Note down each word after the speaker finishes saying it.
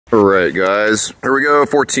All right, guys, here we go.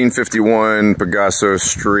 1451 Pegaso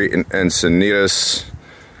Street in Encinitas.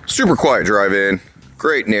 Super quiet drive-in,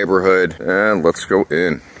 great neighborhood, and let's go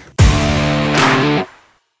in.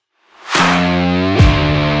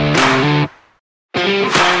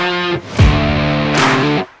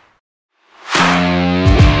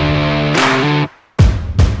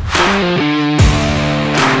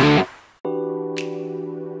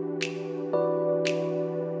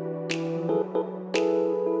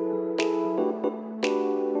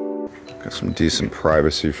 Got some decent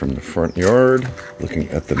privacy from the front yard. Looking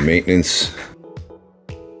at the maintenance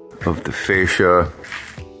of the fascia.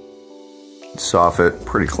 Soffit,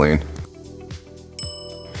 pretty clean.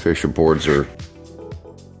 Fascia boards are,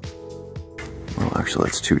 well, actually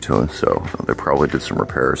that's two-tone, so they probably did some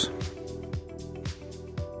repairs.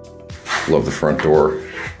 Love the front door.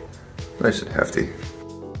 Nice and hefty.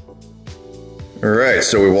 All right,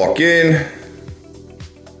 so we walk in,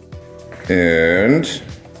 and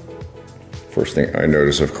first thing I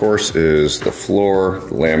notice, of course, is the floor,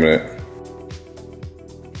 the laminate.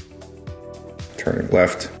 Turning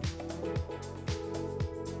left.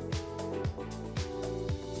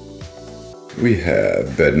 We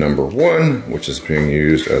have bed number 1, which is being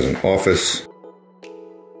used as an office.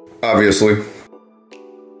 Obviously.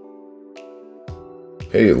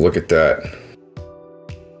 Hey, look at that.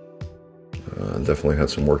 Definitely had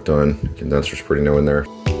some work done. Condenser's pretty new in there.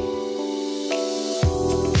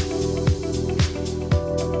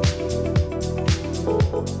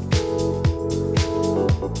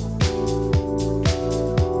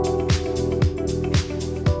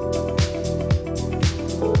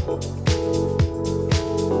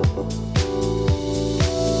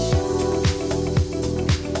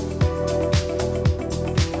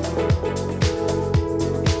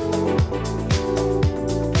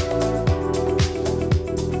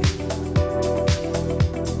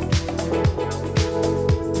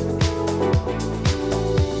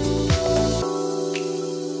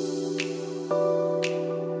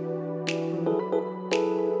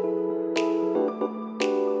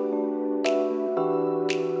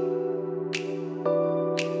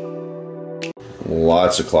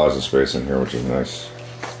 Lots of closet space in here, which is nice.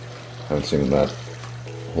 Haven't seen that,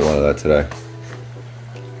 a whole lot of that today.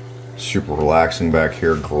 Super relaxing back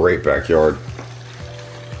here, great backyard.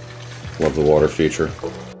 Love the water feature.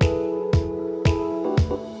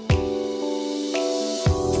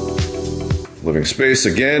 Living space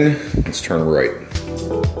again, let's turn right.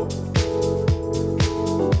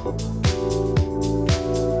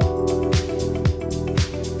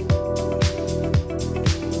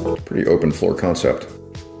 Pretty open floor concept.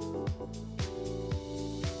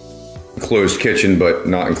 Enclosed kitchen, but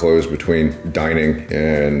not enclosed between dining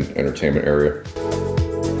and entertainment area.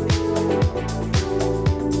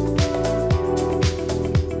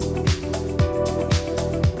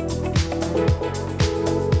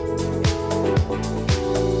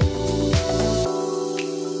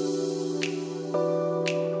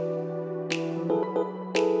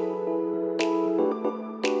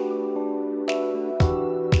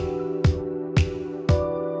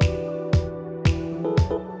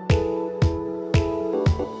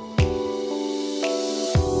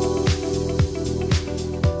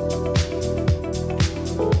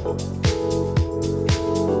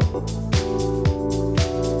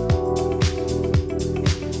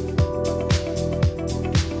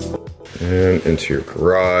 And into your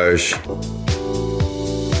garage.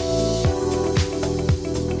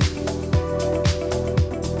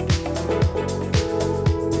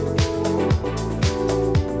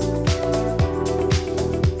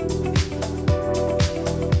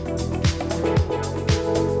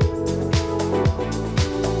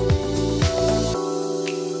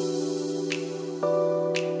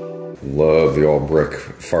 Love the all brick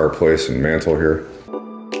fireplace and mantle here.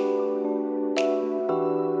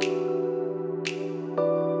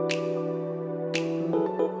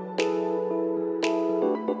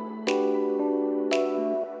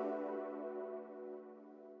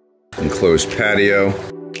 Enclosed patio.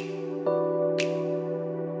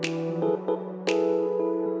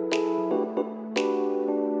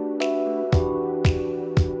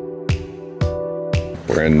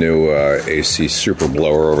 Brand new AC super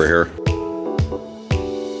blower over here.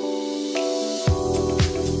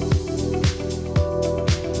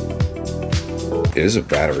 It is a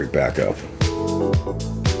battery backup.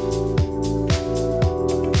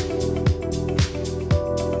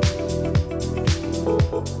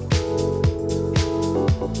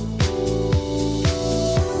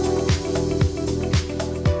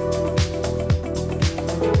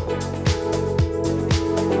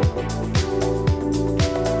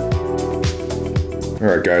 All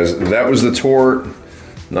right, guys, that was the tour.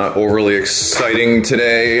 Not overly exciting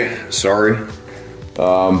today, sorry.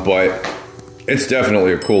 But it's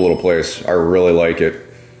definitely a cool little place. I really like it.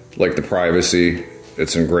 Like the privacy,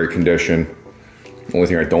 it's in great condition. Only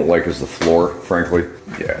thing I don't like is the floor, frankly.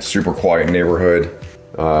 Yeah, super quiet neighborhood.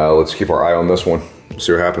 Let's keep our eye on this one.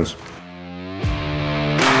 See what happens.